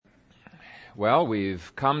Well,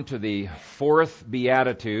 we've come to the fourth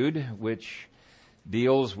beatitude, which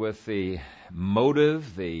deals with the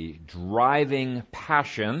motive, the driving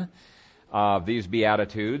passion of these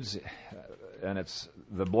beatitudes, and it's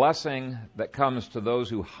the blessing that comes to those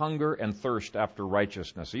who hunger and thirst after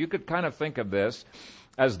righteousness. So you could kind of think of this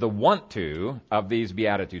as the want to of these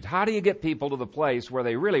beatitudes. How do you get people to the place where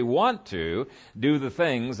they really want to do the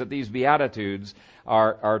things that these beatitudes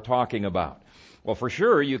are talking about? Well, for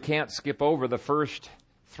sure, you can't skip over the first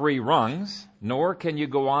three rungs, nor can you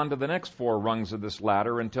go on to the next four rungs of this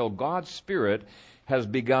ladder until God's Spirit has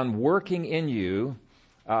begun working in you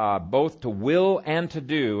both to will and to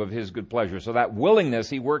do of His good pleasure. So that willingness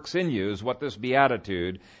He works in you is what this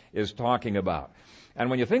beatitude is talking about. And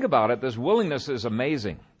when you think about it, this willingness is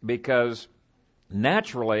amazing because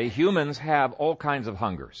naturally humans have all kinds of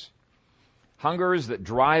hungers. Hungers that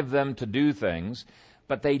drive them to do things,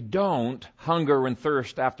 but they don't hunger and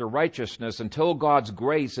thirst after righteousness until God's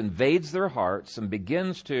grace invades their hearts and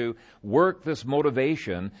begins to work this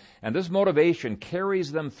motivation, and this motivation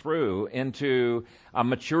carries them through into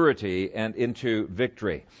maturity and into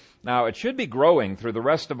victory. Now, it should be growing through the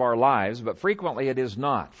rest of our lives, but frequently it is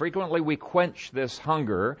not. Frequently we quench this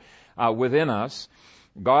hunger within us.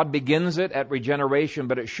 God begins it at regeneration,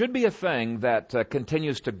 but it should be a thing that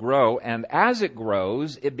continues to grow, and as it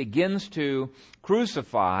grows, it begins to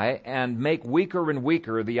crucify and make weaker and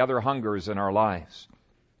weaker the other hungers in our lives.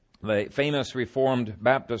 The famous Reformed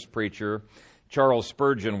Baptist preacher Charles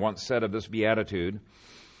Spurgeon once said of this beatitude,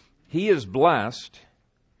 "He is blessed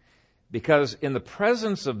because in the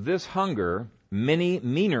presence of this hunger, many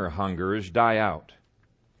meaner hungers die out.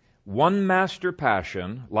 One master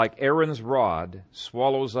passion, like Aaron's rod,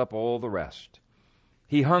 swallows up all the rest.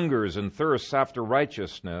 He hungers and thirsts after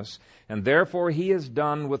righteousness, and therefore he is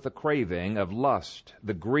done with the craving of lust,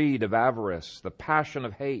 the greed of avarice, the passion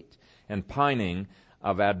of hate, and pining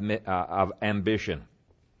of ambition."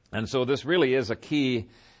 And so this really is a key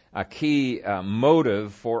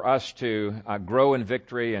motive for us to grow in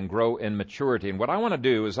victory and grow in maturity. And what I want to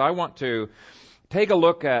do is I want to take a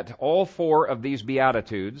look at all four of these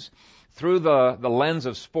beatitudes through the lens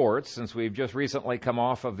of sports, since we've just recently come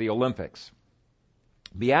off of the Olympics.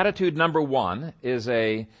 Beatitude number 1 is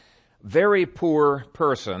a very poor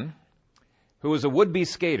person who is a would-be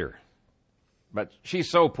skater. But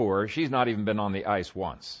she's so poor, she's not even been on the ice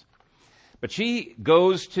once. But she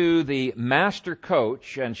goes to the master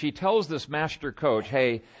coach, and she tells this master coach,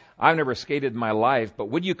 "Hey, I've never skated in my life, but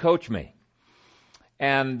would you coach me?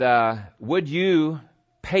 And would you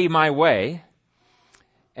pay my way?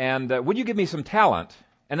 And would you give me some talent?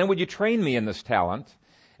 And then would you train me in this talent?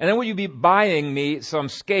 And then would you be buying me some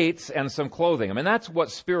skates and some clothing?" I mean, that's what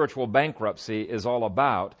spiritual bankruptcy is all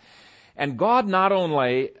about. And God not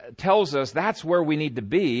only tells us that's where we need to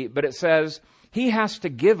be, but it says He has to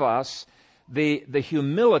give us the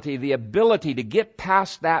humility, the ability to get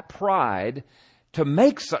past that pride to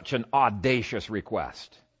make such an audacious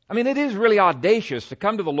request. I mean, it is really audacious to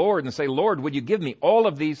come to the Lord and say, "Lord, would you give me all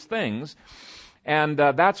of these things?" And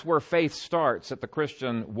that's where faith starts at the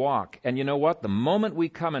Christian walk. And you know what? The moment we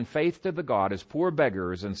come in faith to the God as poor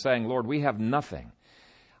beggars and saying, "Lord, we have nothing,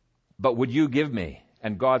 but would you give me?"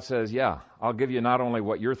 And God says, "Yeah, I'll give you not only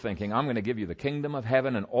what you're thinking, I'm going to give you the kingdom of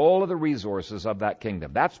heaven and all of the resources of that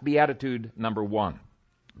kingdom." That's beatitude number 1.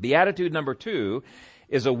 Beatitude number 2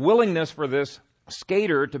 is a willingness for this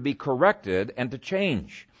skater to be corrected and to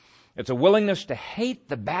change. It's a willingness to hate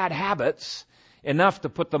the bad habits enough to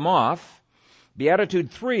put them off. Beatitude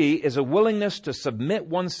 3 is a willingness to submit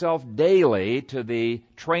oneself daily to the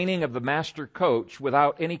training of the master coach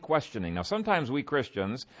without any questioning. Now, sometimes we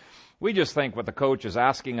Christians, we just think what the coach is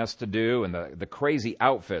asking us to do and the crazy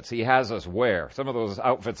outfits he has us wear. Some of those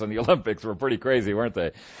outfits in the Olympics were pretty crazy, weren't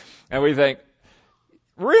they? And we think,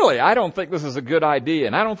 really, I don't think this is a good idea,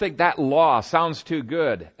 and I don't think that law sounds too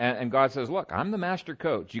good. And God says, "Look, I'm the master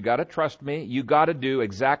coach. You got to trust me. You got to do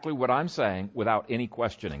exactly what I'm saying without any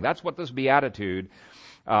questioning." That's what this beatitude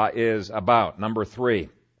is about. Number 3.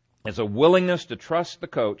 It's a willingness to trust the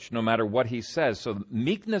coach no matter what he says. So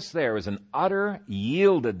meekness there is an utter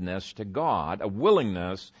yieldedness to God, a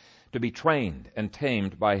willingness to be trained and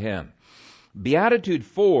tamed by Him. Beatitude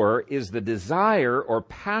 4 is the desire or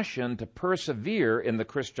passion to persevere in the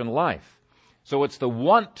Christian life. So it's the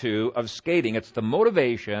want to of skating. It's the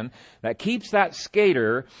motivation that keeps that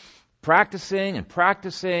skater practicing and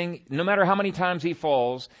practicing. No matter how many times he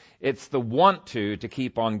falls, it's the want to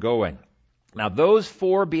keep on going. Now, those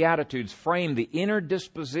 4 beatitudes frame the inner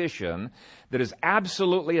disposition that is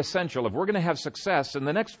absolutely essential if we're going to have success in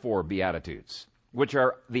the next 4 beatitudes, which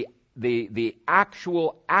are the the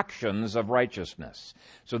actual actions of righteousness.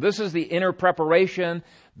 So this is the inner preparation.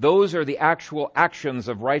 Those are the actual actions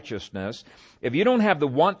of righteousness. If you don't have the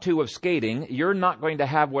want to of skating, you're not going to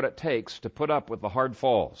have what it takes to put up with the hard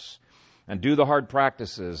falls and do the hard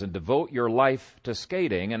practices and devote your life to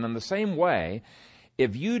skating. And in the same way,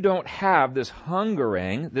 if you don't have this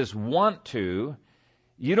hungering, this want to,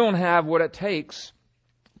 you don't have what it takes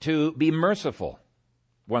to be merciful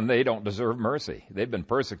when they don't deserve mercy. They've been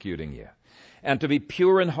persecuting you. And to be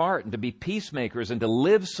pure in heart and to be peacemakers and to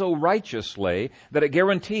live so righteously that it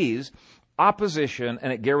guarantees opposition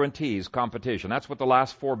and it guarantees competition. That's what the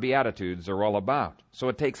last 4 Beatitudes are all about. So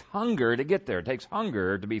it takes hunger to get there. It takes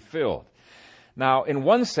hunger to be filled. Now, in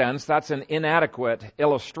one sense, that's an inadequate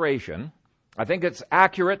illustration. I think it's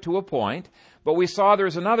accurate to a point, but we saw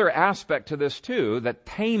there's another aspect to this too, that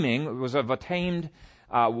taming was of a tamed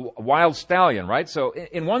wild stallion, right? So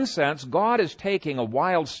in one sense, God is taking a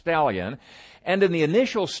wild stallion, and in the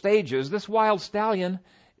initial stages, this wild stallion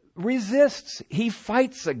resists. He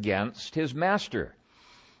fights against his master.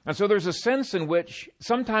 And so there's a sense in which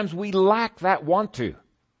sometimes we lack that want to.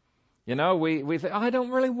 You know, we think, I don't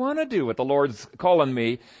really want to do what the Lord's calling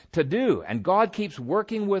me to do. And God keeps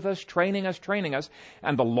working with us, training us.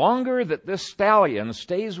 And the longer that this stallion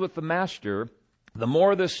stays with the master, the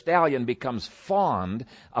more this stallion becomes fond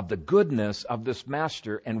of the goodness of this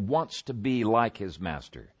master and wants to be like his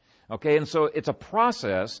master. Okay, and so it's a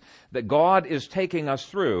process that God is taking us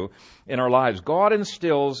through in our lives. God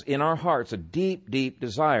instills in our hearts a deep, deep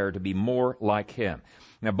desire to be more like him.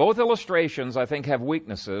 Now, both illustrations, I think, have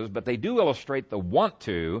weaknesses, but they do illustrate the want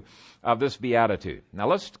to of this beatitude. Now,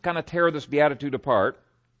 let's kind of tear this beatitude apart,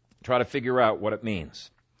 try to figure out what it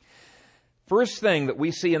means. First thing that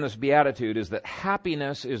we see in this beatitude is that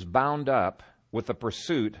happiness is bound up with the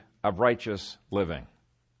pursuit of righteous living.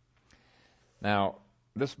 Now,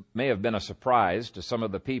 this may have been a surprise to some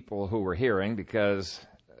of the people who were hearing, because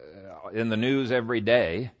in the news every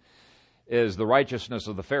day is the righteousness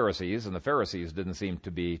of the Pharisees, and the Pharisees didn't seem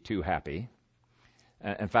to be too happy.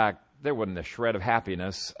 In fact, there wasn't a shred of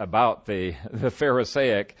happiness about the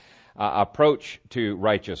Pharisaic approach to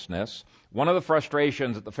righteousness. One of the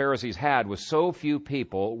frustrations that the Pharisees had was so few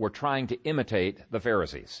people were trying to imitate the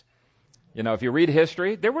Pharisees. You know, if you read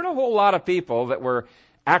history, there weren't a whole lot of people that were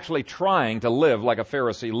actually trying to live like a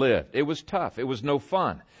Pharisee lived. It was tough. It was no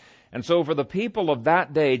fun. And so for the people of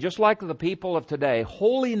that day, just like the people of today,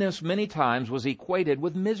 holiness many times was equated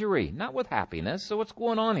with misery, not with happiness. So what's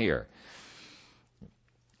going on here?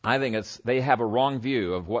 I think they have a wrong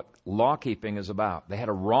view of what law-keeping is about. They had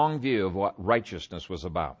a wrong view of what righteousness was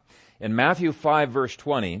about. In Matthew 5, verse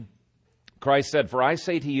 20, Christ said, "For I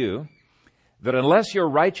say to you, that unless your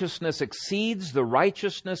righteousness exceeds the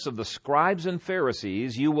righteousness of the scribes and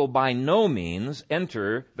Pharisees, you will by no means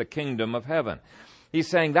enter the kingdom of heaven." He's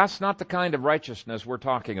saying that's not the kind of righteousness we're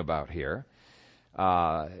talking about here.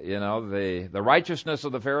 The righteousness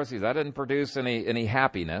of the Pharisees, that didn't produce any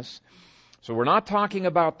happiness. So we're not talking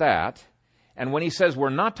about that. And when he says we're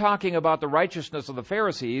not talking about the righteousness of the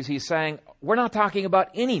Pharisees, he's saying we're not talking about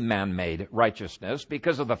any man-made righteousness,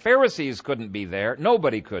 because if the Pharisees couldn't be there,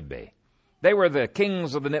 nobody could be. They were the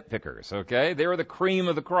kings of the nitpickers, okay? They were the cream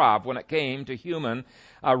of the crop when it came to human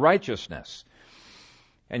righteousness.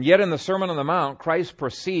 And yet in the Sermon on the Mount, Christ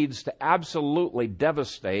proceeds to absolutely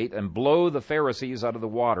devastate and blow the Pharisees out of the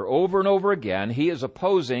water. Over and over again, he is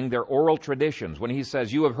opposing their oral traditions. When he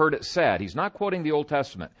says, "You have heard it said," he's not quoting the Old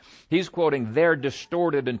Testament. He's quoting their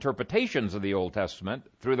distorted interpretations of the Old Testament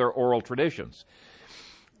through their oral traditions.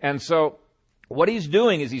 And so what he's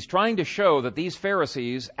doing is he's trying to show that these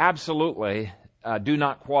Pharisees absolutely do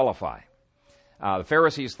not qualify. The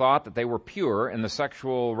Pharisees thought that they were pure in the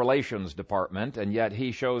sexual relations department, and yet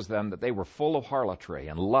he shows them that they were full of harlotry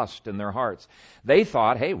and lust in their hearts. They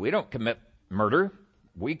thought, hey, we don't commit murder.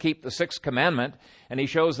 We keep the sixth commandment. And he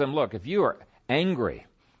shows them, look, if you are angry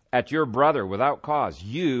at your brother without cause,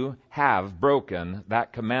 you have broken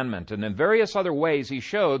that commandment. And in various other ways, he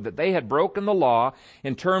showed that they had broken the law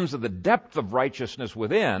in terms of the depth of righteousness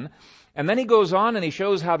within. And then he goes on and he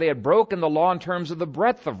shows how they had broken the law in terms of the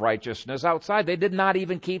breadth of righteousness outside. They did not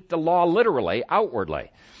even keep the law literally,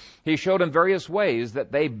 outwardly. He showed in various ways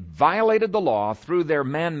that they violated the law through their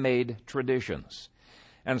man-made traditions.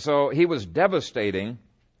 And so he was devastating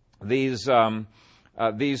these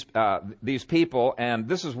people, and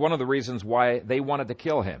this is one of the reasons why they wanted to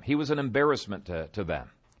kill him. He was an embarrassment to them.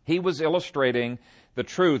 He was illustrating the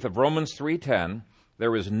truth of Romans 3:10,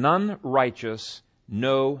 "There is none righteous,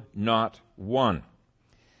 no, not one."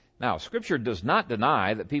 Now, Scripture does not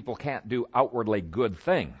deny that people can't do outwardly good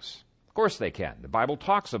things. Of course they can. The Bible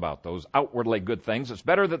talks about those outwardly good things. It's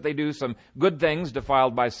better that they do some good things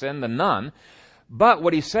defiled by sin than none. But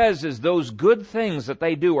what he says is those good things that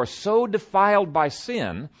they do are so defiled by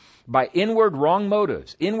sin, by inward wrong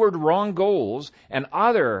motives, inward wrong goals, and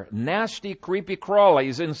other nasty, creepy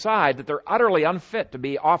crawlies inside that they're utterly unfit to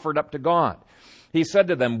be offered up to God. He said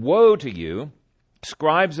to them, "Woe to you,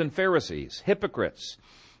 scribes and Pharisees, hypocrites,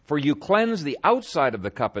 for you cleanse the outside of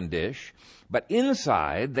the cup and dish, but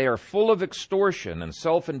inside they are full of extortion and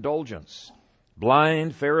self-indulgence.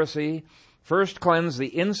 Blind Pharisee, first cleanse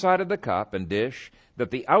the inside of the cup and dish,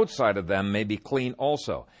 that the outside of them may be clean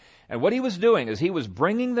also." And what he was doing is he was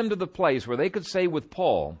bringing them to the place where they could say with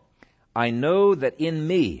Paul, "I know that in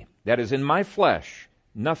me, that is in my flesh,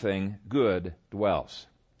 nothing good dwells."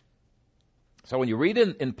 So when you read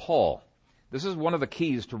in Paul, this is one of the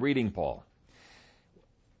keys to reading Paul.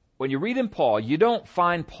 When you read in Paul, you don't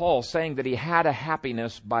find Paul saying that he had a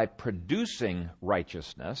happiness by producing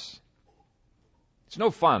righteousness. It's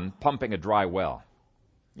no fun pumping a dry well.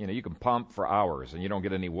 You can pump for hours and you don't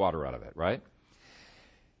get any water out of it, right?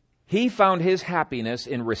 He found his happiness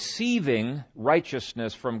in receiving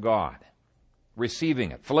righteousness from God.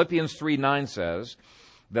 Receiving it. Philippians 3:9 says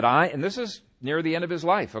that and this is near the end of his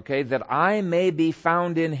life, okay, that I may be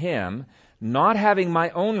found in him, not having my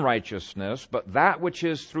own righteousness, but that which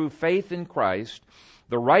is through faith in Christ,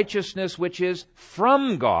 the righteousness which is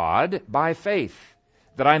from God by faith,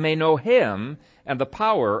 that I may know him and the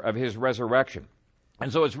power of his resurrection.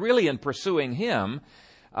 And so it's really in pursuing him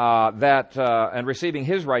and receiving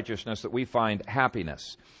his righteousness that we find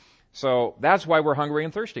happiness. So that's why we're hungry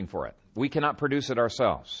and thirsting for it. We cannot produce it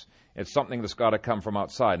ourselves. It's something that's got to come from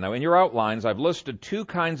outside. Now, in your outlines, I've listed two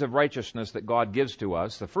kinds of righteousness that God gives to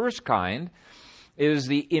us. The first kind is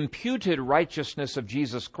the imputed righteousness of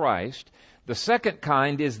Jesus Christ. The second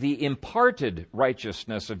kind is the imparted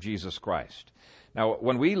righteousness of Jesus Christ. Now,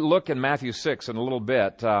 when we look in Matthew 6 in a little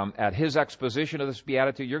bit at his exposition of this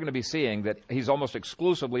beatitude, you're going to be seeing that he's almost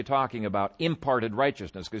exclusively talking about imparted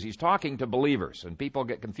righteousness because he's talking to believers, and people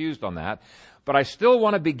get confused on that. But I still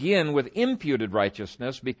want to begin with imputed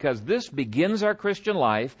righteousness because this begins our Christian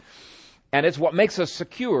life, and it's what makes us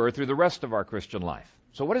secure through the rest of our Christian life.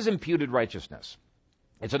 So what is imputed righteousness?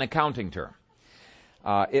 It's an accounting term.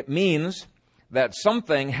 It means that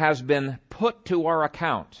something has been put to our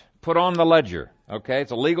account, put on the ledger. Okay,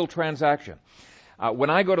 it's a legal transaction. When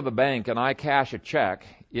I go to the bank and I cash a check,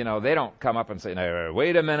 they don't come up and say, "No,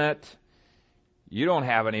 wait a minute, you don't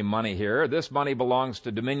have any money here. This money belongs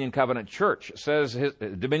to Dominion Covenant Church." It says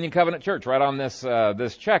Dominion Covenant Church right on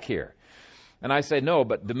this check here. And I say, "No,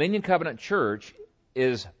 but Dominion Covenant Church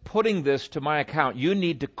is putting this to my account. You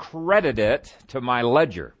need to credit it to my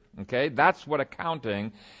ledger." Okay, that's what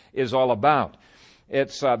accounting is all about.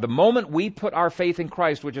 It's the moment we put our faith in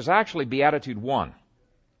Christ, which is actually Beatitude 1.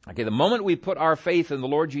 Okay, the moment we put our faith in the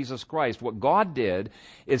Lord Jesus Christ, what God did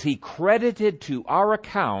is he credited to our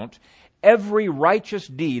account every righteous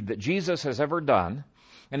deed that Jesus has ever done,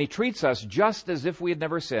 and he treats us just as if we had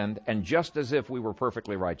never sinned and just as if we were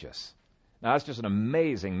perfectly righteous. Now, that's just an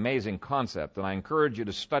amazing, amazing concept, and I encourage you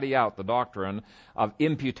to study out the doctrine of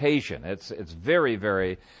imputation. It's very,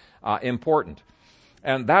 very important.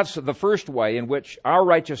 And that's the first way in which our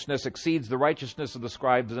righteousness exceeds the righteousness of the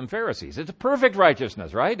scribes and Pharisees. It's a perfect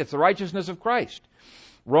righteousness, right? It's the righteousness of Christ.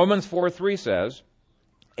 Romans 4:3 says,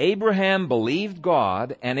 "Abraham believed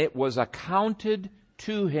God, and it was accounted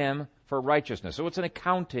to him for righteousness." So it's an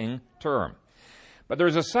accounting term. But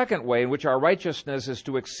there's a second way in which our righteousness is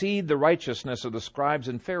to exceed the righteousness of the scribes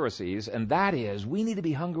and Pharisees, and that is we need to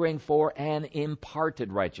be hungering for an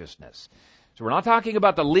imparted righteousness. So we're not talking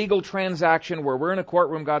about the legal transaction where we're in a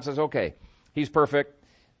courtroom, God says, "Okay, he's perfect,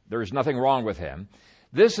 there's nothing wrong with him."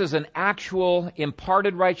 This is an actual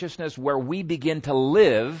imparted righteousness where we begin to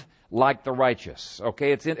live like the righteous.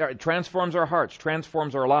 Okay, it transforms our hearts,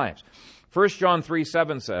 transforms our lives. 1 John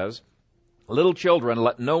 3:7 says, "Little children,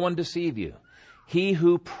 let no one deceive you. He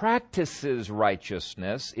who practices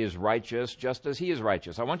righteousness is righteous just as he is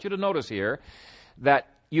righteous." I want you to notice here that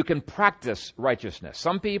you can practice righteousness.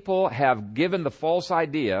 Some people have given the false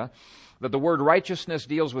idea that the word righteousness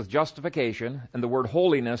deals with justification and the word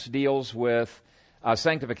holiness deals with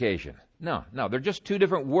sanctification. No, they're just two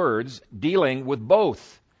different words dealing with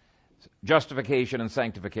both justification and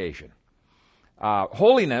sanctification.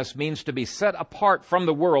 Holiness means to be set apart from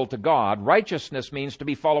the world to God. Righteousness means to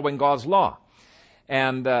be following God's law.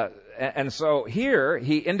 And so here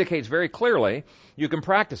he indicates very clearly you can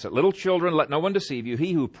practice it. "Little children, let no one deceive you.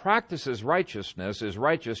 He who practices righteousness is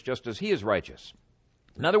righteous just as he is righteous."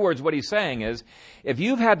 In other words, what he's saying is, if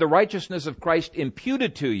you've had the righteousness of Christ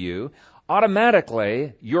imputed to you,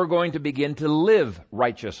 automatically you're going to begin to live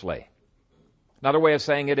righteously. Another way of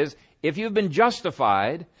saying it is, if you've been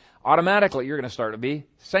justified, automatically you're going to start to be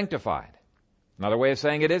sanctified. Another way of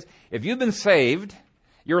saying it is, if you've been saved,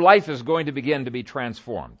 your life is going to begin to be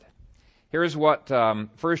transformed. Here's what 1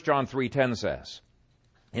 John 3:10 says.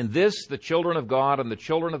 In this, the children of God and the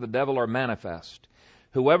children of the devil are manifest.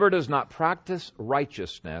 Whoever does not practice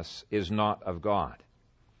righteousness is not of God.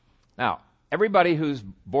 Now, everybody who's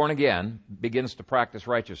born again begins to practice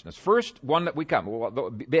righteousness. First one that we come, well,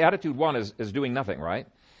 Beatitude 1 is doing nothing, right?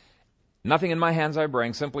 Nothing in my hands I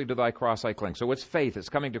bring, simply to thy cross I cling. So it's faith, it's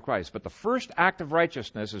coming to Christ. But the first act of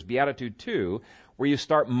righteousness is Beatitude 2, where you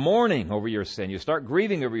start mourning over your sin. You start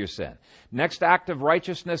grieving over your sin. Next act of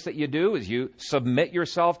righteousness that you do is you submit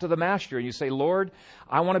yourself to the Master and you say, Lord,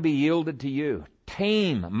 I want to be yielded to you.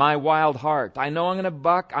 Tame my wild heart. I know I'm going to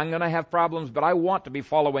buck, I'm going to have problems, but I want to be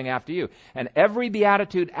following after you. And every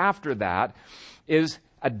beatitude after that is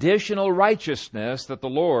additional righteousness that the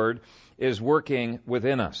Lord is working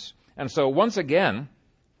within us. And so once again,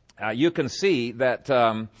 you can see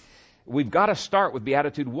that we've got to start with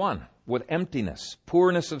Beatitude 1, with emptiness,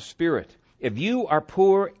 poorness of spirit. If you are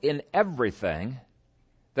poor in everything,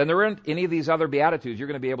 then there aren't any of these other Beatitudes you're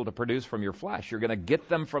going to be able to produce from your flesh. You're going to get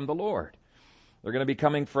them from the Lord. They're going to be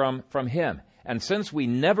coming from Him. And since we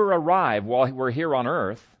never arrive while we're here on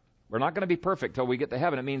earth, we're not going to be perfect till we get to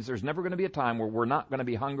heaven. It means there's never going to be a time where we're not going to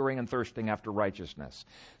be hungering and thirsting after righteousness.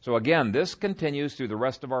 So again, this continues through the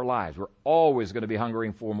rest of our lives. We're always going to be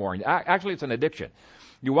hungering for more. Actually, it's an addiction.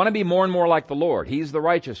 You want to be more and more like the Lord. He's the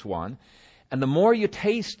righteous one. And the more you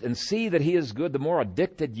taste and see that He is good, the more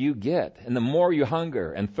addicted you get. And the more you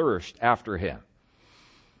hunger and thirst after Him.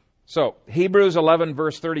 So, Hebrews 11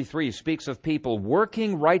 verse 33 speaks of people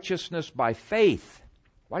working righteousness by faith.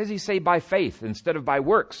 Why does he say by faith instead of by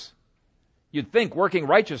works? You'd think working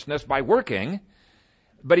righteousness by working,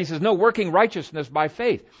 but he says no, working righteousness by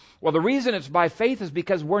faith. Well, the reason it's by faith is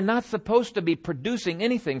because we're not supposed to be producing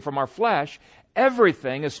anything from our flesh.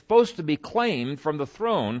 Everything is supposed to be claimed from the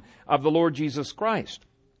throne of the Lord Jesus Christ.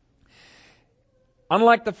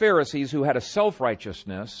 Unlike the Pharisees who had a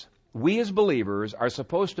self-righteousness, we as believers are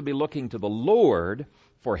supposed to be looking to the Lord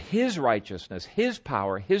for His righteousness, His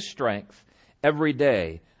power, His strength every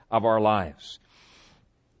day of our lives.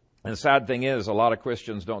 And the sad thing is, a lot of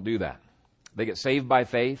Christians don't do that. They get saved by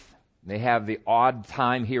faith. They have the odd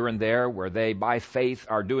time here and there where they, by faith,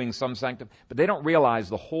 are doing some sanctification, but they don't realize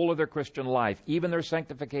the whole of their Christian life, even their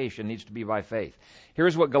sanctification, needs to be by faith.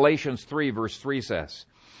 Here's what Galatians 3, verse 3 says.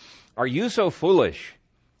 Are you so foolish?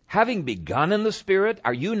 Having begun in the Spirit,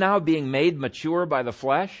 are you now being made mature by the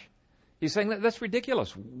flesh? He's saying that's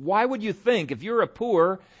ridiculous. Why would you think, if you're a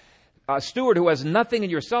poor steward who has nothing in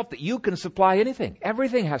yourself, that you can supply anything?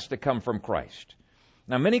 Everything has to come from Christ.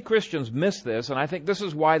 Now, many Christians miss this, and I think this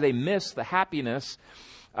is why they miss the happiness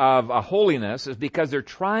of holiness, is because they're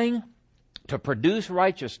trying to produce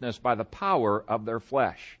righteousness by the power of their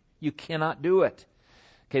flesh. You cannot do it.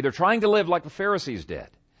 Okay, they're trying to live like the Pharisees did.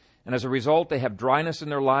 And as a result, they have dryness in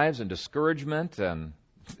their lives and discouragement, and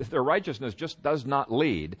their righteousness just does not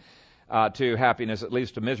lead to happiness. It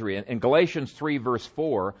leads to misery. In Galatians 3, verse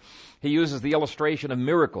 4, he uses the illustration of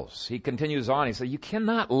miracles. He continues on. He says, you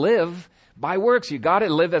cannot live by works. You got to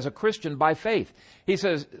live as a Christian by faith. He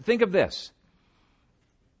says, think of this.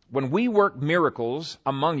 When we work miracles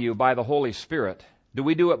among you by the Holy Spirit, do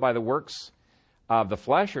we do it by the works of the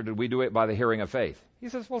flesh, or did we do it by the hearing of faith? He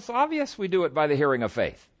says, well, it's obvious we do it by the hearing of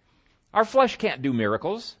faith. Our flesh can't do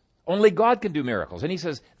miracles. Only God can do miracles. And he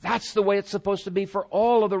says, that's the way it's supposed to be for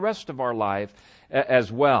all of the rest of our life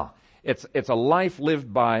as well. It's a life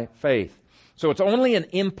lived by faith. So it's only an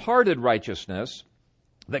imparted righteousness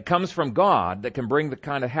that comes from God that can bring the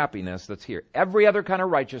kind of happiness that's here. Every other kind of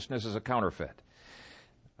righteousness is a counterfeit.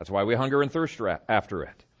 That's why we hunger and thirst after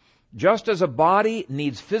it. Just as a body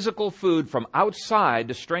needs physical food from outside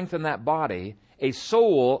to strengthen that body, a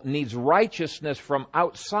soul needs righteousness from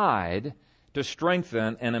outside to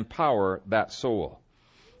strengthen and empower that soul.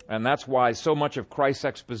 And that's why so much of Christ's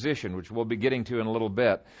exposition, which we'll be getting to in a little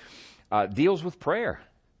bit, deals with prayer.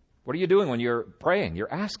 What are you doing when you're praying?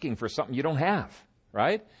 You're asking for something you don't have,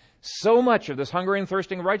 right? So much of this hunger and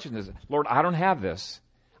thirsting of righteousness, Lord, I don't have this.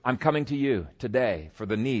 I'm coming to you today for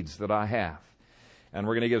the needs that I have. And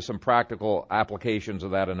we're going to give some practical applications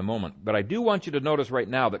of that in a moment. But I do want you to notice right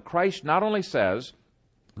now that Christ not only says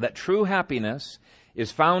that true happiness is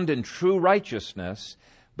found in true righteousness,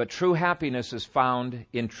 but true happiness is found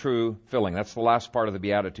in true filling. That's the last part of the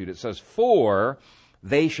Beatitude. It says, for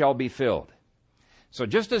they shall be filled. So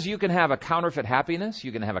just as you can have a counterfeit happiness,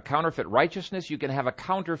 you can have a counterfeit righteousness, you can have a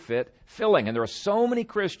counterfeit filling. And there are so many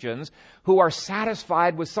Christians who are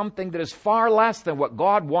satisfied with something that is far less than what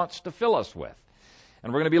God wants to fill us with.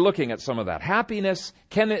 And we're going to be looking at some of that. Happiness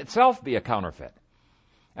can itself be a counterfeit.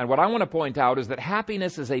 And what I want to point out is that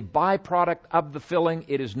happiness is a byproduct of the filling.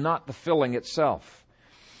 It is not the filling itself.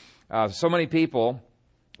 So many people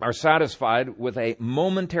are satisfied with a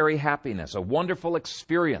momentary happiness, a wonderful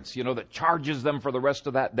experience, that charges them for the rest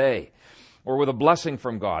of that day, or with a blessing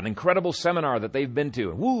from God, an incredible seminar that they've been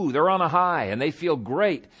to. Woo, they're on a high, and they feel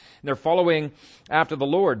great, and they're following after the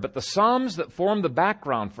Lord. But the Psalms that form the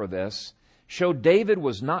background for this show David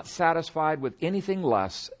was not satisfied with anything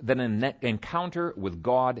less than an encounter with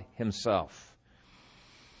God himself.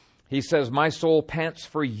 He says, "My soul pants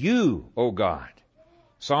for you, O God."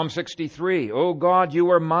 Psalm 63, "O God,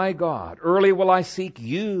 you are my God. Early will I seek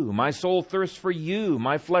you. My soul thirsts for you.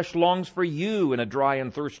 My flesh longs for you in a dry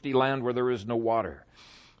and thirsty land where there is no water.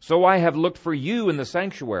 So I have looked for you in the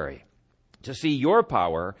sanctuary to see your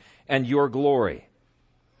power and your glory."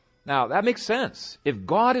 Now, that makes sense. If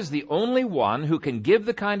God is the only one who can give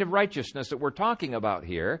the kind of righteousness that we're talking about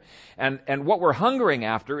here, and what we're hungering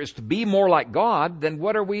after is to be more like God, then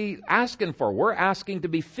what are we asking for? We're asking to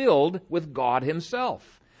be filled with God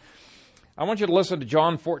himself. I want you to listen to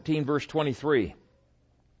John 14, verse 23.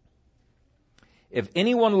 "If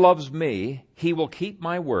anyone loves me, he will keep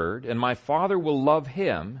my word, and my Father will love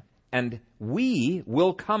him, and we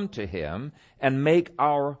will come to him and make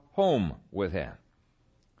our home with him."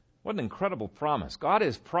 What an incredible promise. God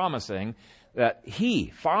is promising that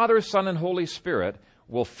He, Father, Son, and Holy Spirit,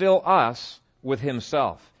 will fill us with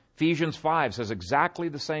Himself. Ephesians 5 says exactly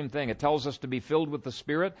the same thing. It tells us to be filled with the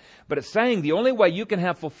Spirit, but it's saying the only way you can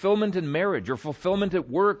have fulfillment in marriage or fulfillment at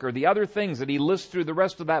work or the other things that he lists through the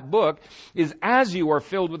rest of that book is as you are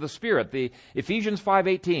filled with the Spirit. The Ephesians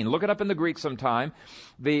 5:18, look it up in the Greek sometime.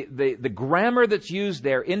 The grammar that's used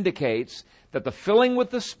there indicates that the filling with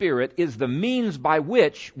the Spirit is the means by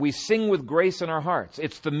which we sing with grace in our hearts.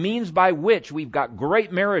 It's the means by which we've got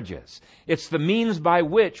great marriages. It's the means by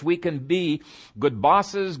which we can be good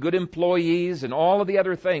bosses, good employees, and all of the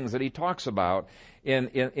other things that he talks about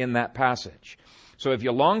in that passage. So if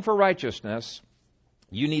you long for righteousness,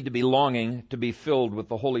 you need to be longing to be filled with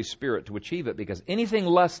the Holy Spirit to achieve it, because anything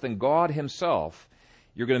less than God himself,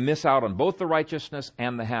 you're going to miss out on both the righteousness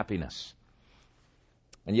and the happiness.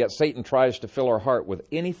 And yet Satan tries to fill our heart with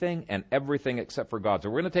anything and everything except for God. So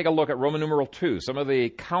we're going to take a look at Roman numeral 2, some of the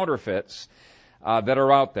counterfeits that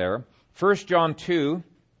are out there. 1 John 2,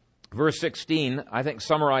 verse 16, I think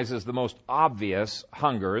summarizes the most obvious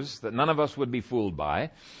hungers that none of us would be fooled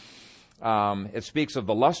by. It speaks of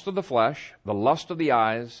the lust of the flesh, the lust of the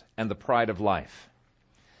eyes, and the pride of life.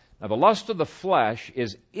 Now, the lust of the flesh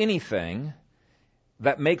is anything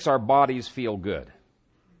that makes our bodies feel good.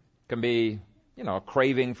 It can be a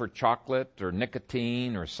craving for chocolate or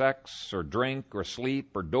nicotine or sex or drink or sleep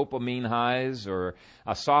or dopamine highs or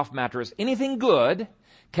a soft mattress. Anything good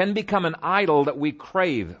can become an idol that we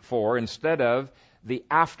crave for instead of the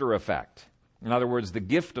after effect. In other words, the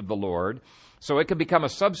gift of the Lord. So it can become a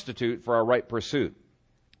substitute for our right pursuit.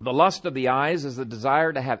 The lust of the eyes is the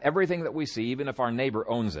desire to have everything that we see, even if our neighbor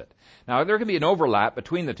owns it. Now, there can be an overlap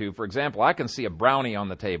between the two. For example, I can see a brownie on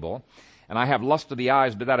the table, and I have lust of the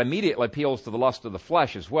eyes, but that immediately appeals to the lust of the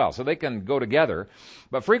flesh as well. So they can go together.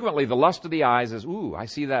 But frequently the lust of the eyes is, ooh, I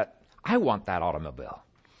see that. I want that automobile.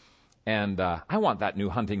 And I want that new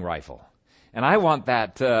hunting rifle. And I want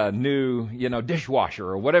that new, dishwasher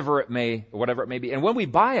or whatever it may be. And when we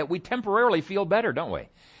buy it, we temporarily feel better, don't we?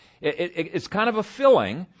 It's kind of a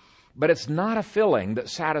filling, but it's not a filling that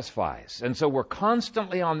satisfies. And so we're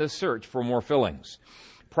constantly on this search for more fillings.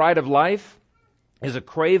 Pride of life is a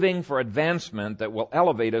craving for advancement that will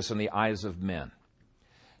elevate us in the eyes of men.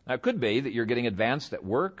 Now, it could be that you're getting advanced at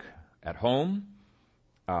work, at home,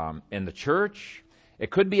 in the church.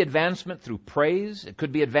 It could be advancement through praise. It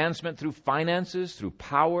could be advancement through finances, through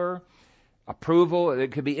power, approval.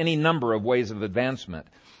 It could be any number of ways of advancement.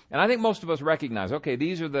 And I think most of us recognize, okay,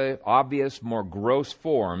 these are the obvious, more gross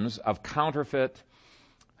forms of counterfeit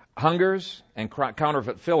hungers and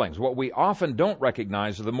counterfeit fillings. What we often don't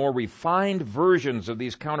recognize are the more refined versions of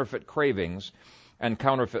these counterfeit cravings and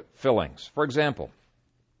counterfeit fillings. For example,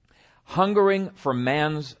 hungering for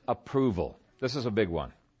man's approval. This is a big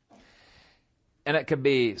one. And it can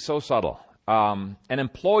be so subtle. An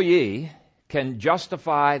employee can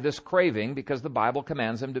justify this craving because the Bible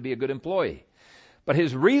commands him to be a good employee. But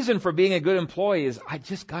his reason for being a good employee is, I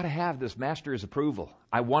just got to have this master's approval.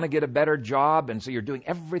 I want to get a better job, and so you're doing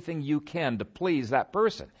everything you can to please that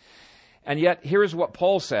person. And yet, here's what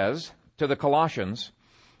Paul says to the Colossians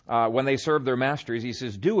when they served their masters. He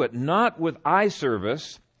says, do it not with eye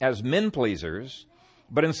service as men pleasers,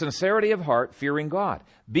 but in sincerity of heart, fearing God.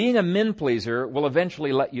 Being a men pleaser will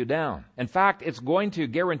eventually let you down. In fact, it's going to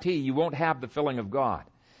guarantee you won't have the filling of God.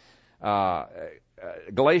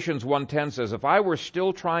 Galatians 1:10 says, if I were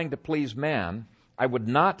still trying to please man, I would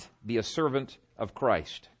not be a servant of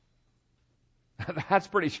Christ. That's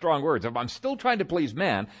pretty strong words. If I'm still trying to please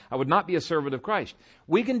man, I would not be a servant of Christ.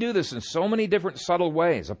 We can do this in so many different subtle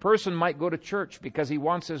ways. A person might go to church because he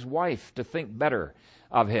wants his wife to think better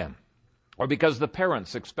of him, or because the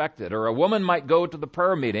parents expect it. Or a woman might go to the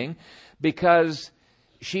prayer meeting because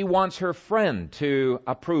she wants her friend to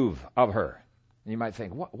approve of her. And you might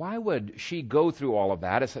think, why would she go through all of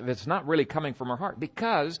that if it's not really coming from her heart?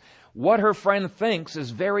 Because what her friend thinks is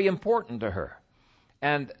very important to her.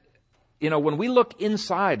 And when we look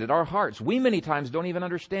inside at our hearts, we many times don't even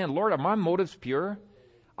understand, Lord, are my motives pure?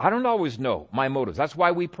 I don't always know my motives. That's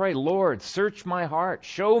why we pray, Lord, search my heart.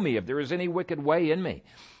 Show me if there is any wicked way in me.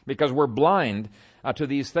 Because we're blind to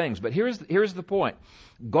these things. But here's the point.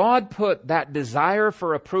 God put that desire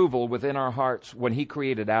for approval within our hearts when He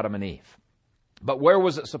created Adam and Eve. But where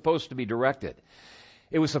was it supposed to be directed?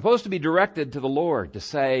 It was supposed to be directed to the Lord to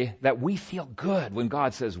say that we feel good when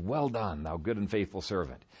God says, well done, thou good and faithful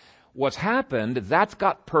servant. What's happened, that's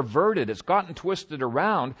got perverted. It's gotten twisted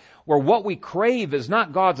around where what we crave is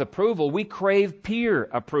not God's approval. We crave peer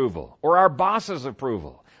approval or our boss's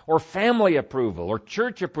approval or family approval or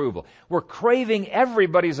church approval. We're craving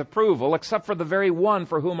everybody's approval except for the very one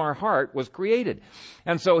for whom our heart was created.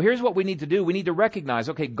 And so here's what we need to do. We need to recognize,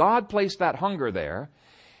 okay, God placed that hunger there.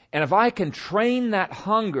 And if I can train that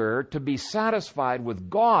hunger to be satisfied with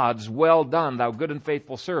God's well done, thou good and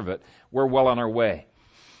faithful servant, we're well on our way.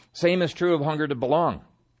 Same is true of hunger to belong.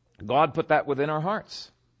 God put that within our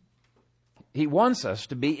hearts. He wants us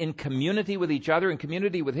to be in community with each other, in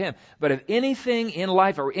community with Him. But if anything in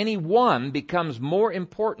life or anyone becomes more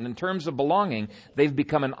important in terms of belonging, they've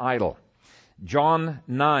become an idol. John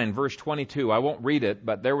 9, verse 22. I won't read it,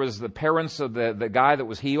 but there was the parents of the guy that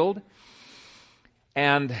was healed.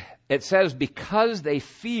 And it says because they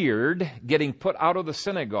feared getting put out of the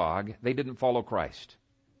synagogue, they didn't follow Christ.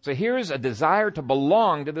 So here's a desire to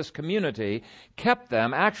belong to this community kept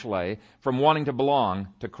them actually from wanting to belong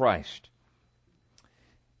to Christ.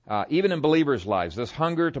 Even in believers' lives, this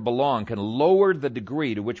hunger to belong can lower the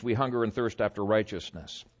degree to which we hunger and thirst after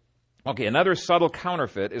righteousness. Okay, another subtle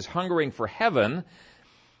counterfeit is hungering for heaven,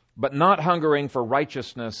 but not hungering for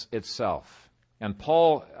righteousness itself. And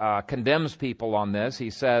Paul condemns people on this. He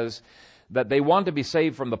says that they want to be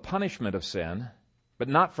saved from the punishment of sin, but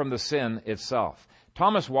not from the sin itself.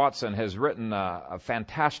 Thomas Watson has written a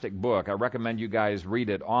fantastic book. I recommend you guys read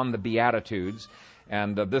it on the Beatitudes.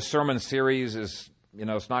 And this sermon series is,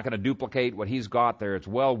 it's not going to duplicate what he's got there. It's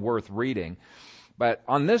well worth reading. But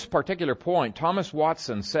on this particular point, Thomas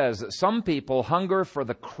Watson says that some people hunger for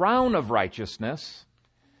the crown of righteousness,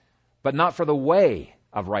 but not for the way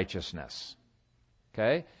of righteousness.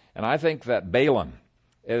 Okay? And I think that Balaam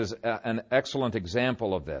is an excellent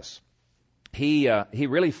example of this. He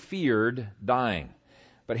really feared dying.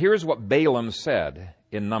 But here's what Balaam said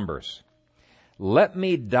in Numbers. Let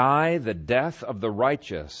me die the death of the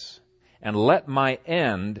righteous, and let my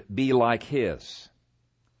end be like his.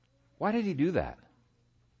 Why did he do that?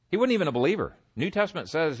 He wasn't even a believer. New Testament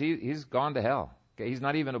says he's gone to hell. Okay, he's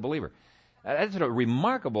not even a believer. That's a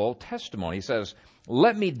remarkable testimony. He says,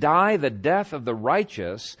 let me die the death of the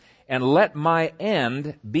righteous, and let my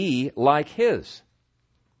end be like his.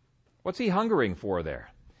 What's he hungering for there?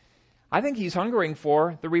 I think he's hungering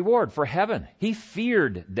for the reward, for heaven. He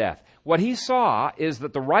feared death. What he saw is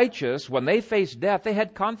that the righteous, when they faced death, they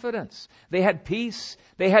had confidence. They had peace.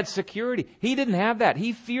 They had security. He didn't have that.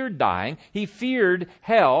 He feared dying. He feared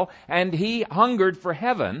hell, and he hungered for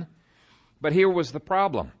heaven. But here was the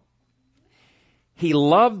problem. He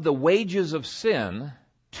loved the wages of sin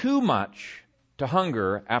too much to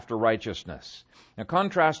hunger after righteousness. Now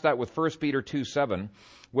contrast that with 1 Peter 2:7,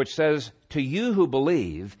 which says, to you who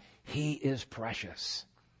believe, He is precious.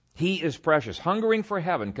 He is precious. Hungering for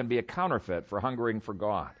heaven can be a counterfeit for hungering for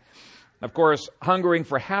God. Of course, hungering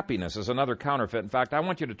for happiness is another counterfeit. In fact, I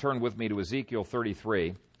want you to turn with me to Ezekiel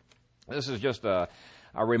 33. This is just a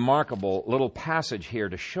remarkable little passage here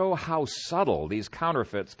to show how subtle these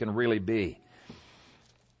counterfeits can really be.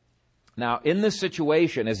 Now, in this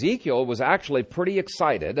situation, Ezekiel was actually pretty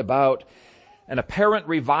excited about an apparent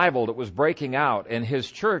revival that was breaking out in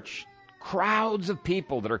his church. Crowds of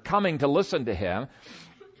people that are coming to listen to him.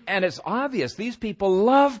 And it's obvious these people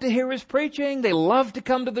love to hear his preaching. They love to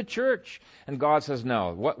come to the church. And God says,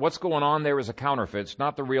 no, what's going on there is a counterfeit. It's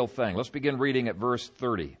not the real thing. Let's begin reading at verse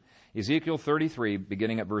 30. Ezekiel 33,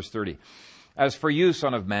 beginning at verse 30. As for you,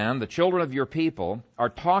 son of man, the children of your people are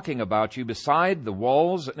talking about you beside the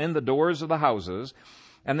walls and in the doors of the houses,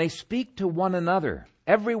 and they speak to one another,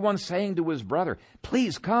 everyone saying to his brother,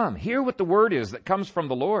 please come, hear what the word is that comes from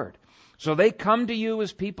the Lord. So they come to you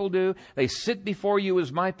as people do, they sit before you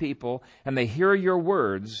as my people, and they hear your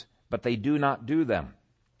words, but they do not do them.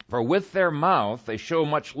 For with their mouth they show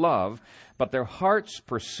much love, but their hearts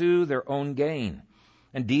pursue their own gain.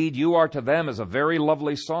 Indeed, you are to them as a very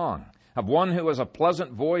lovely song, of one who has a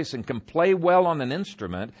pleasant voice and can play well on an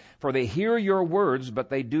instrument, for they hear your words, but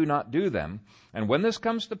they do not do them. And when this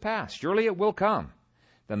comes to pass, surely it will come,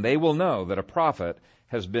 then they will know that a prophet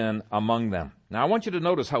has been among them. Now I want you to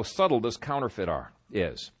notice how subtle this counterfeit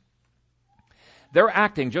is. They're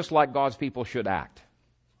acting just like God's people should act.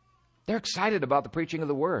 They're excited about the preaching of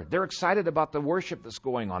the word. They're excited about the worship that's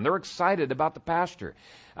going on. They're excited about the pastor.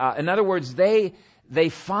 In other words, they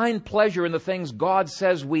find pleasure in the things God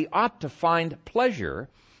says we ought to find pleasure,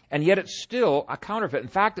 and yet it's still a counterfeit. In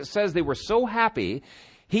fact, it says they were so happy,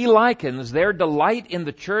 he likens their delight in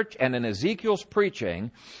the church and in Ezekiel's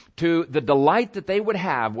preaching to the delight that they would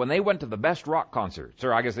have when they went to the best rock concerts.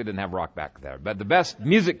 Or I guess they didn't have rock back there, but the best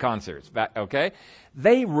music concerts, okay?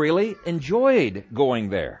 They really enjoyed going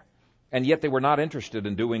there. And yet they were not interested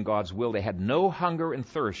in doing God's will. They had no hunger and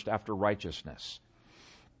thirst after righteousness.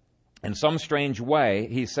 In some strange way,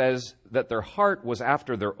 he says that their heart was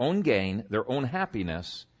after their own gain, their own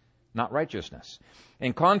happiness, not righteousness.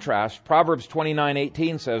 In contrast, Proverbs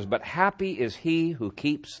 29:18 says, but happy is he who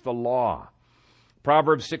keeps the law.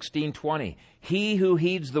 Proverbs 16:20, he who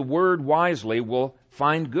heeds the word wisely will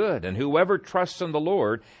find good, and whoever trusts in the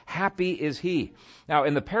Lord, happy is he. Now,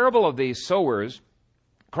 in the parable of these sowers,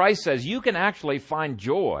 Christ says you can actually find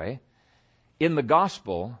joy in the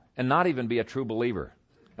gospel and not even be a true believer.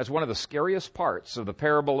 That's one of the scariest parts of the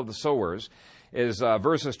parable of the sowers is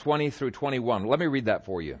verses 20 through 21. Let me read that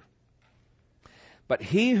for you. But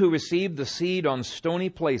he who received the seed on stony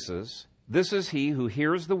places, this is he who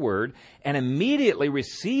hears the word and immediately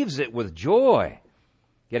receives it with joy.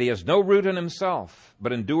 Yet he has no root in himself,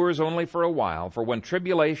 but endures only for a while. For when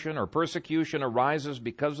tribulation or persecution arises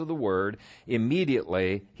because of the word,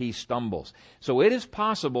 immediately he stumbles. So it is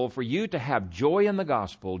possible for you to have joy in the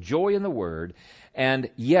gospel, joy in the word, and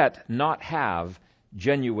yet not have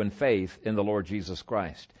genuine faith in the Lord Jesus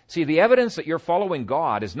Christ. See, the evidence that you're following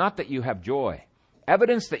God is not that you have joy.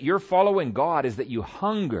 Evidence that you're following God is that you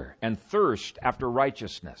hunger and thirst after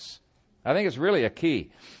righteousness. I think it's really a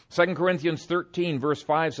key. 2 Corinthians 13 verse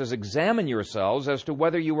 5 says, examine yourselves as to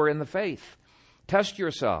whether you are in the faith. Test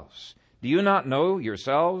yourselves. Do you not know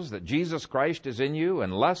yourselves that Jesus Christ is in you,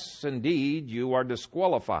 unless indeed you are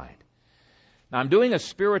disqualified? Now I'm doing a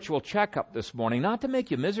spiritual checkup this morning, not to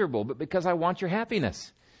make you miserable, but because I want your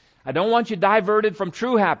happiness. I don't want you diverted from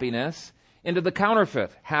true happiness into the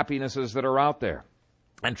counterfeit happinesses that are out there.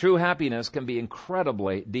 And true happiness can be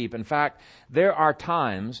incredibly deep. In fact, there are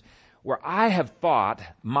times where I have thought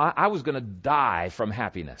I was going to die from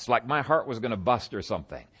happiness, like my heart was going to bust or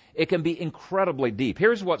something. It can be incredibly deep.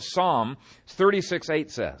 Here's what Psalm 36:8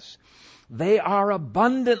 says. They are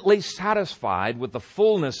abundantly satisfied with the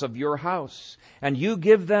fullness of your house, and you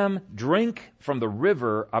give them drink from the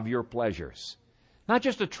river of your pleasures. Not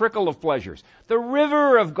just a trickle of pleasures, the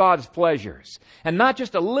river of God's pleasures. And not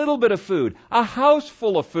just a little bit of food, a house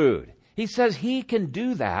full of food. He says he can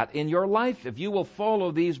do that in your life if you will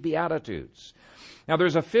follow these Beatitudes. Now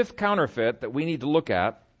there's a fifth counterfeit that we need to look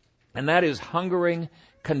at, and that is hungering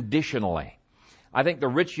conditionally. I think the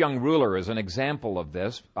rich young ruler is an example of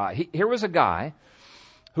this. Here was a guy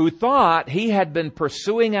who thought he had been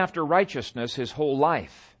pursuing after righteousness his whole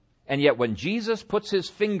life. And yet when Jesus puts his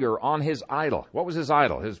finger on his idol, what was his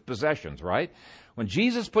idol? His possessions, right? When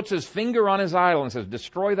Jesus puts his finger on his idol and says,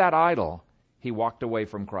 destroy that idol, he walked away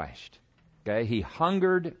from Christ. Okay? He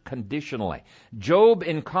hungered conditionally. Job,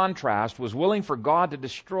 in contrast, was willing for God to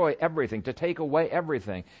destroy everything, to take away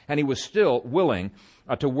everything, and he was still willing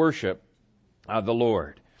to worship the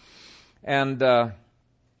Lord. And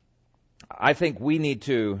I think we need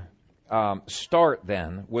to start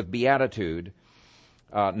then with Beatitude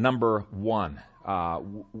number 1.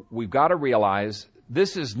 We've got to realize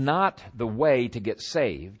this is not the way to get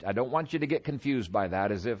saved. I don't want you to get confused by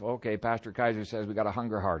that as if, okay, Pastor Kaiser says we got to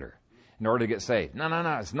hunger harder in order to get saved. No.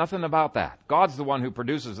 It's nothing about that. God's the one who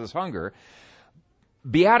produces this hunger.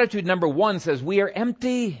 Beatitude number 1 says, we are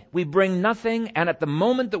empty, we bring nothing, and at the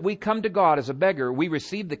moment that we come to God as a beggar, we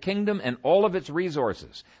receive the kingdom and all of its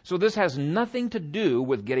resources. So this has nothing to do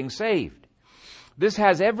with getting saved. This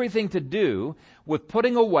has everything to do with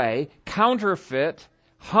putting away counterfeit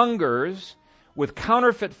hungers with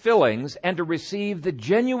counterfeit fillings and to receive the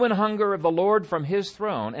genuine hunger of the Lord from His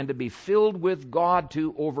throne and to be filled with God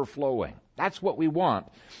to overflowing. That's what we want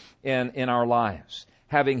in our lives,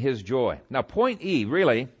 having His joy. Now, point E,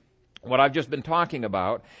 really, what I've just been talking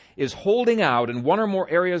about, is holding out in one or more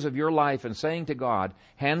areas of your life and saying to God,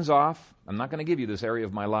 hands off, I'm not going to give you this area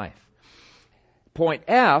of my life. Point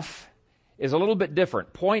F is a little bit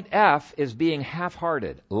different. Point F is being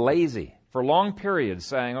half-hearted, lazy, for long periods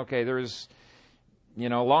saying, okay, there's,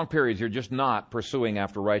 long periods you're just not pursuing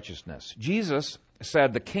after righteousness. Jesus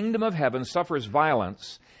said the kingdom of heaven suffers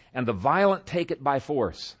violence, and the violent take it by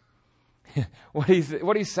force. What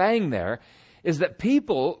he's saying there is that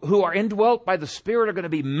people who are indwelt by the Spirit are going to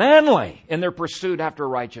be manly in their pursuit after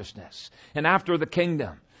righteousness and after the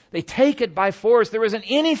kingdom. They take it by force. There isn't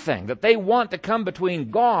anything that they want to come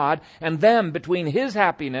between God and them, between His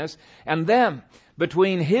happiness and them,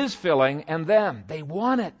 between His filling and them. They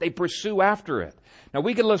want it. They pursue after it. Now,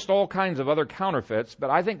 we could list all kinds of other counterfeits, but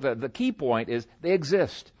I think the key point is they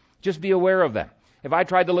exist. Just be aware of them. If I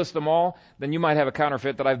tried to list them all, then you might have a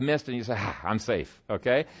counterfeit that I've missed and you say, I'm safe,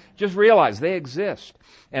 okay? Just realize they exist.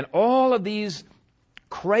 And all of these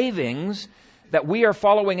cravings that we are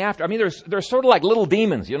following after, they're sort of like little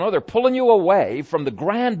demons, they're pulling you away from the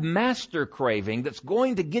grand master craving that's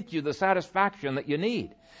going to get you the satisfaction that you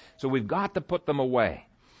need. So we've got to put them away.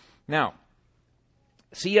 Now,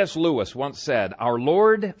 C.S. Lewis once said, our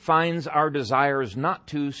Lord finds our desires not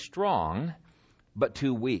too strong, but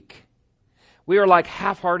too weak. We are like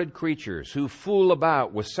half-hearted creatures who fool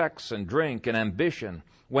about with sex and drink and ambition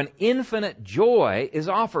when infinite joy is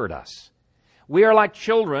offered us. We are like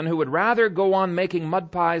children who would rather go on making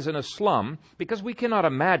mud pies in a slum because we cannot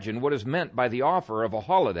imagine what is meant by the offer of a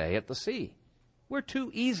holiday at the sea. We're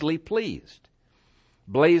too easily pleased.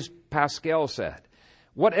 Blaise Pascal said,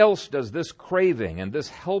 what else does this craving and this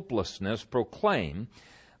helplessness proclaim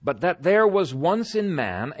but that there was once in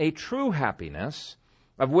man a true happiness,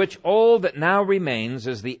 of which all that now remains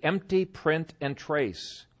is the empty print and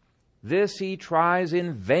trace. This he tries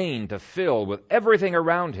in vain to fill with everything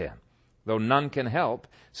around him, though none can help,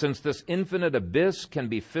 since this infinite abyss can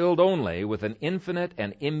be filled only with an infinite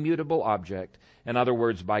and immutable object, in other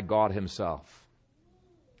words, by God Himself.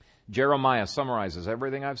 Jeremiah summarizes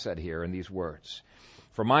everything I've said here in these words.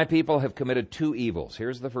 For my people have committed 2 evils.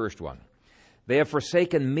 Here's the first one. They have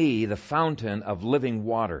forsaken me, the fountain of living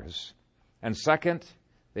waters. And second,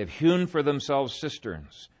 they've hewn for themselves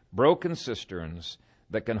cisterns, broken cisterns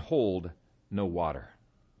that can hold no water.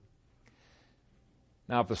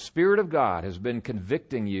 Now, if the Spirit of God has been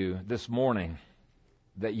convicting you this morning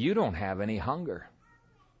that you don't have any hunger,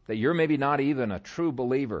 that you're maybe not even a true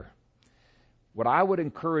believer, what I would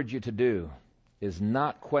encourage you to do is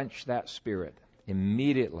not quench that Spirit.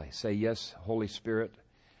 Immediately say, yes, Holy Spirit,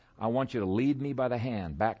 I want you to lead me by the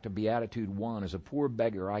hand back to Beatitude 1. As a poor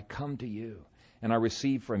beggar, I come to you and I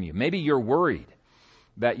receive from you. Maybe you're worried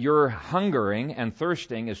that your hungering and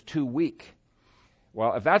thirsting is too weak.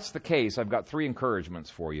 Well, if that's the case, I've got 3 encouragements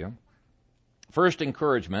for you. First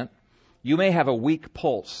encouragement, you may have a weak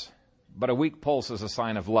pulse, but a weak pulse is a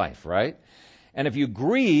sign of life, right? And if you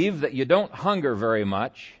grieve that you don't hunger very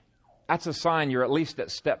much, that's a sign you're at least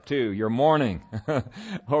at step 2. You're mourning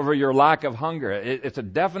over your lack of hunger. It's a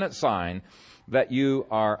definite sign that you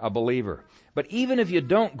are a believer. But even if you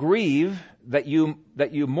don't grieve that you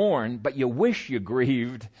mourn, but you wish you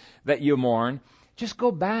grieved that you mourn, just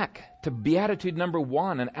go back to Beatitude number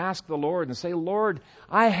 1 and ask the Lord and say, Lord,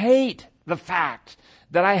 I hate the fact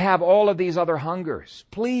that I have all of these other hungers.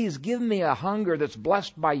 Please give me a hunger that's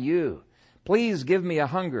blessed by you. Please give me a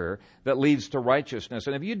hunger that leads to righteousness.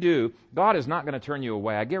 And if you do, God is not going to turn you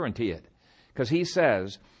away. I guarantee it. Because He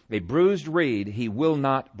says, a bruised reed He will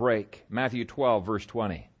not break. Matthew 12, verse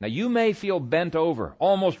 20. Now you may feel bent over,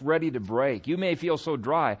 almost ready to break. You may feel so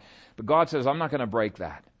dry. But God says, I'm not going to break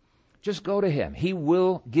that. Just go to Him. He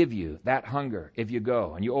will give you that hunger if you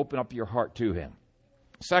go and you open up your heart to Him.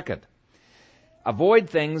 Second, avoid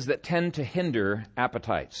things that tend to hinder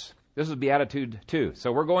appetites. This is Beatitude 2.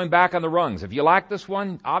 So we're going back on the rungs. If you lack this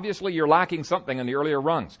one, obviously you're lacking something in the earlier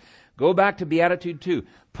rungs. Go back to Beatitude 2.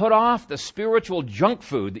 Put off the spiritual junk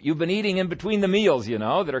food that you've been eating in between the meals,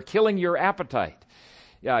 that are killing your appetite.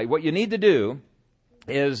 Yeah, what you need to do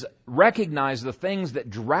is recognize the things that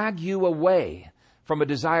drag you away from a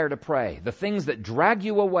desire to pray, the things that drag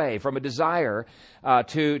you away from a desire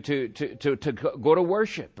to go to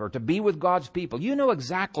worship or to be with God's people. You know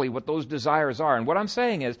exactly what those desires are. And what I'm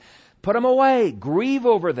saying is, put them away. Grieve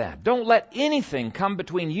over them. Don't let anything come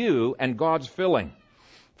between you and God's filling.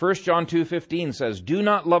 1 John 2:15 says, "Do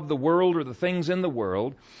not love the world or the things in the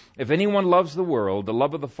world. If anyone loves the world, the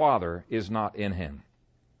love of the Father is not in him."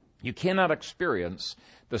 You cannot experience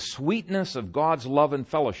the sweetness of God's love and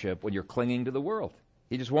fellowship when you're clinging to the world.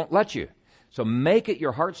 He just won't let you. So make it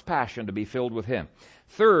your heart's passion to be filled with Him.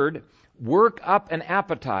 Third, work up an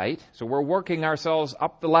appetite. So we're working ourselves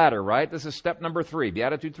up the ladder, right? This is step number 3,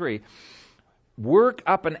 Beatitude 3. Work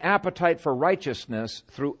up an appetite for righteousness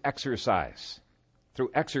through exercise.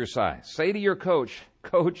 Through exercise. Say to your coach,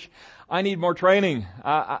 "Coach, I need more training.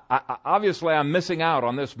 Obviously, I'm missing out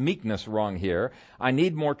on this meekness rung here. I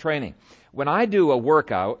need more training." When I do a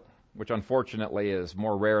workout, which unfortunately is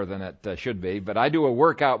more rare than it should be, but I do a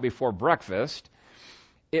workout before breakfast,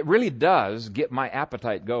 it really does get my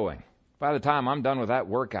appetite going. By the time I'm done with that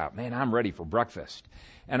workout, man, I'm ready for breakfast.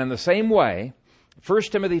 And in the same way,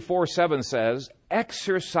 1 Timothy 4:7 says,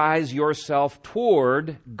 "Exercise yourself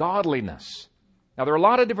toward godliness." Now, there are a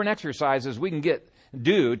lot of different exercises we can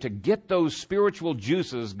do to get those spiritual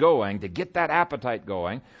juices going, to get that appetite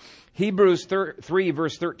going. Hebrews 3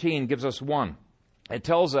 verse 13 gives us one. It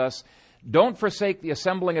tells us, "Don't forsake the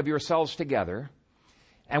assembling of yourselves together.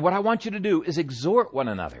 And what I want you to do is exhort one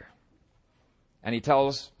another." And he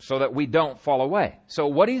tells, so that we don't fall away. So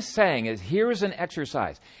what he's saying is, here's an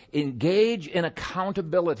exercise. Engage in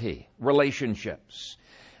accountability relationships.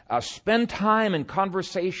 Spend time in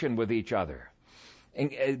conversation with each other.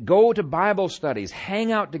 And go to Bible studies,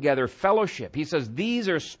 hang out together, fellowship. He says these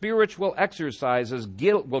are spiritual exercises,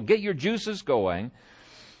 will get your juices going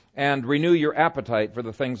and renew your appetite for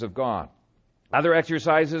the things of God. Other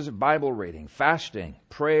exercises, Bible reading, fasting,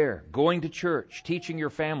 prayer, going to church, teaching your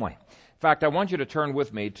family. In fact, I want you to turn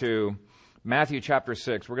with me to Matthew chapter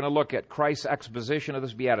 6. We're going to look at Christ's exposition of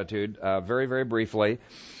this beatitude very, very briefly,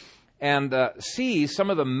 and see some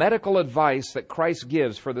of the medical advice that Christ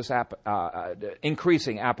gives for this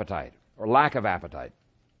increasing appetite or lack of appetite.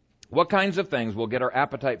 What kinds of things will get our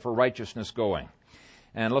appetite for righteousness going?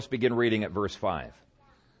 And let's begin reading at verse 5.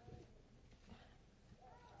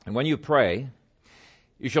 "And when you pray,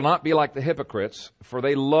 you shall not be like the hypocrites, for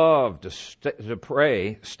they love to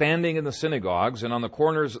pray standing in the synagogues and on the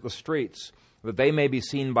corners of the streets, that they may be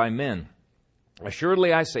seen by men.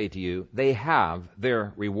 Assuredly, I say to you, they have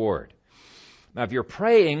their reward." Now, if you're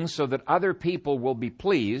praying so that other people will be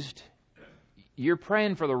pleased, you're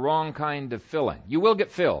praying for the wrong kind of filling. You will get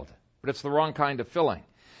filled, but it's the wrong kind of filling.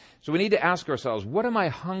 So we need to ask ourselves, what am I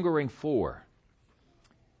hungering for?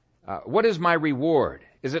 What is my reward?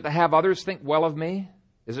 Is it to have others think well of me?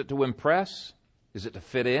 Is it to impress? Is it to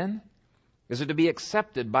fit in? Is it to be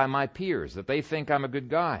accepted by my peers, that they think I'm a good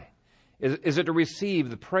guy? Is it to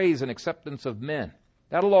receive the praise and acceptance of men?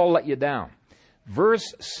 That'll all let you down.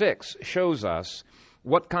 Verse 6 shows us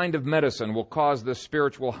what kind of medicine will cause this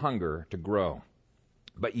spiritual hunger to grow.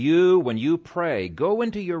 "But you, when you pray, go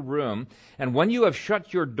into your room, and when you have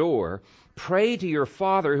shut your door, pray to your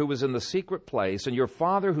Father who is in the secret place, and your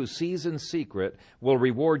Father who sees in secret will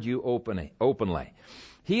reward you openly."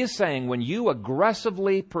 He is saying when you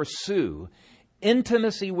aggressively pursue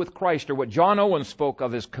intimacy with Christ, or what John Owen spoke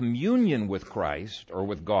of as communion with Christ or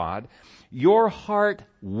with God, your heart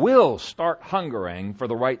will start hungering for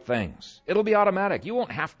the right things. It'll be automatic. You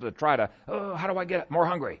won't have to try to, how do I get more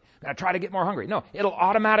hungry? I try to get more hungry. No, it'll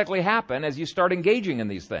automatically happen as you start engaging in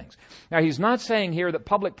these things. Now, he's not saying here that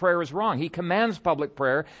public prayer is wrong. He commands public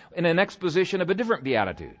prayer in an exposition of a different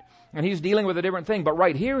beatitude. And he's dealing with a different thing. But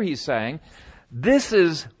right here he's saying, this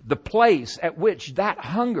is the place at which that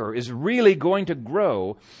hunger is really going to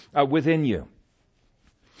grow within you.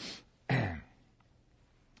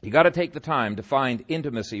 You got to take the time to find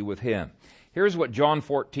intimacy with Him. Here's what John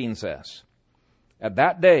 14 says. "At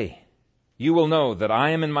that day, you will know that I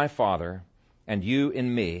am in my Father, and you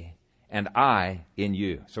in me, and I in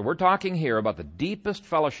you." So we're talking here about the deepest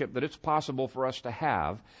fellowship that it's possible for us to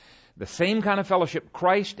have. The same kind of fellowship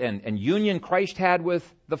Christ and union Christ had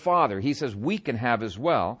with the Father, he says we can have as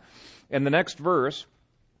well. In the next verse,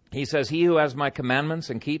 he says, "He who has my commandments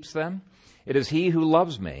and keeps them, It is he who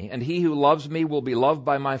loves me, and he who loves me will be loved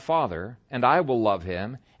by my Father, and I will love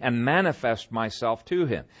him and manifest myself to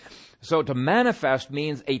him. So to manifest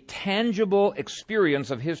means a tangible experience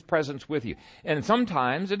of his presence with you. And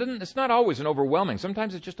sometimes it's not always an overwhelming.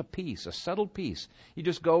 Sometimes it's just a peace, a settled peace. You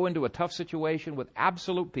just go into a tough situation with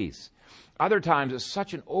absolute peace. Other times it's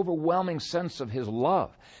such an overwhelming sense of his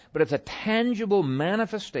love. But it's a tangible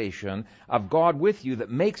manifestation of God with you that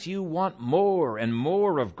makes you want more and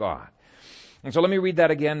more of God. And so let me read that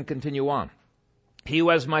again and continue on. He who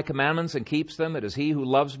has my commandments and keeps them, it is he who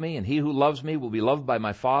loves me, and he who loves me will be loved by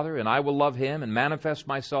my Father, and I will love him and manifest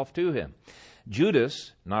myself to him.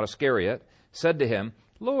 Judas, not Iscariot, said to him,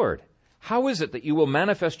 Lord, how is it that you will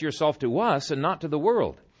manifest yourself to us and not to the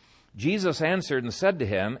world? Jesus answered and said to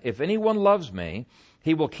him, If anyone loves me,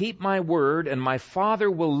 he will keep my word, and my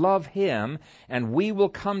Father will love him, and we will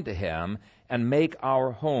come to him and make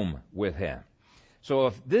our home with him. So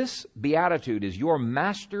if this beatitude is your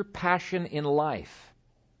master passion in life,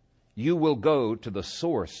 you will go to the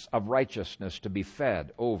source of righteousness to be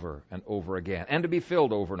fed over and over again and to be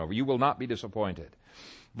filled over and over. You will not be disappointed.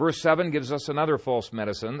 Verse 7 gives us another false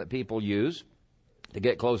medicine that people use to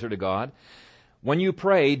get closer to God. When you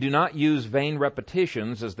pray, do not use vain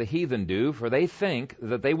repetitions as the heathen do, for they think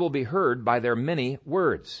that they will be heard by their many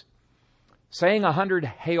words. Saying 100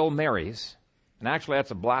 Hail Marys, and actually that's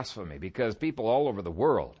a blasphemy because people all over the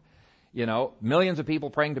world, millions of people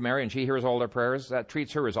praying to Mary and she hears all their prayers, that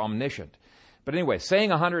treats her as omniscient. But anyway, saying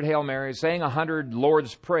 100 Hail Marys, saying 100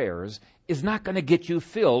 Lord's Prayers is not going to get you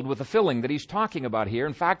filled with the filling that he's talking about here.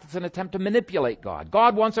 In fact, it's an attempt to manipulate God.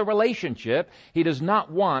 God wants a relationship. He does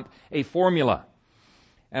not want a formula.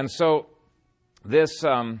 And so this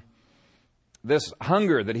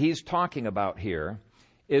hunger that he's talking about here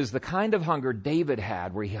is the kind of hunger David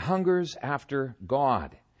had, where he hungers after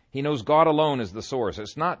God. He knows God alone is the source.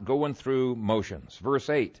 It's not going through motions. Verse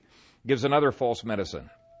 8 gives another false medicine.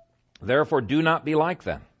 Therefore, do not be like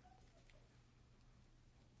them.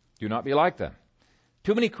 Do not be like them.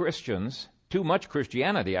 Too many Christians, too much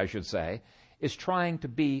Christianity, I should say, is trying to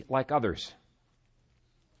be like others.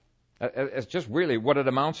 It's just really what it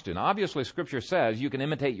amounts to. Now, obviously, Scripture says you can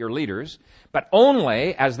imitate your leaders, but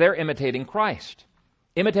only as they're imitating Christ.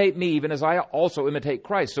 Imitate me even as I also imitate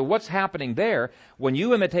Christ. So what's happening there? When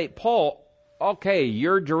you imitate Paul, okay,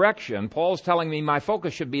 your direction, Paul's telling me my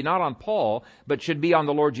focus should be not on Paul, but should be on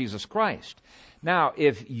the Lord Jesus Christ. Now,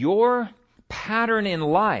 if your pattern in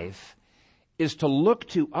life is to look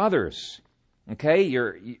to others, okay,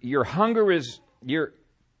 your hunger is, your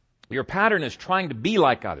pattern is trying to be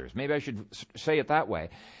like others. Maybe I should say it that way.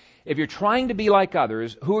 If you're trying to be like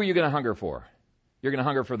others, who are you going to hunger for? You're going to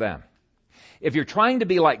hunger for them. If you're trying to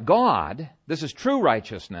be like God, this is true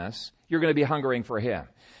righteousness, you're going to be hungering for him.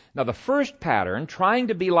 Now, the first pattern, trying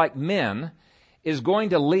to be like men, is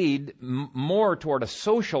going to lead more toward a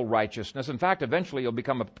social righteousness. In fact, eventually you'll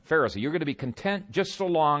become a Pharisee. You're going to be content just so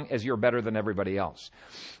long as you're better than everybody else.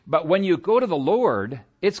 But when you go to the Lord,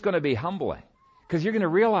 it's going to be humbling, because you're going to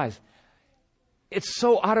realize it's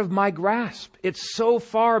so out of my grasp. It's so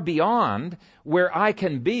far beyond where I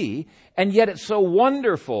can be, and yet it's so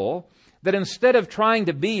wonderful that instead of trying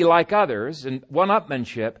to be like others in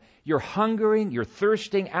one-upmanship, you're hungering, you're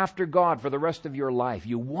thirsting after God for the rest of your life.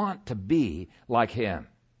 You want to be like him.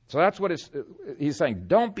 So that's what he's saying.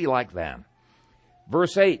 Don't be like them.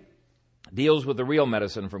 Verse 8 deals with the real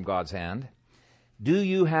medicine from God's hand. Do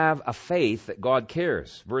you have a faith that God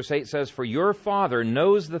cares? Verse 8 says, For your Father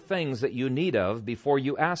knows the things that you need of before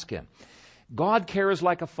you ask him. God cares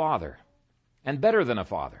like a father, and better than a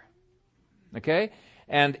father. Okay?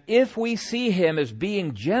 And if we see him as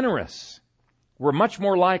being generous, we're much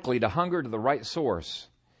more likely to hunger to the right source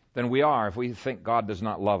than we are if we think God does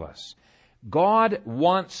not love us. God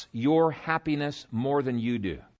wants your happiness more than you do.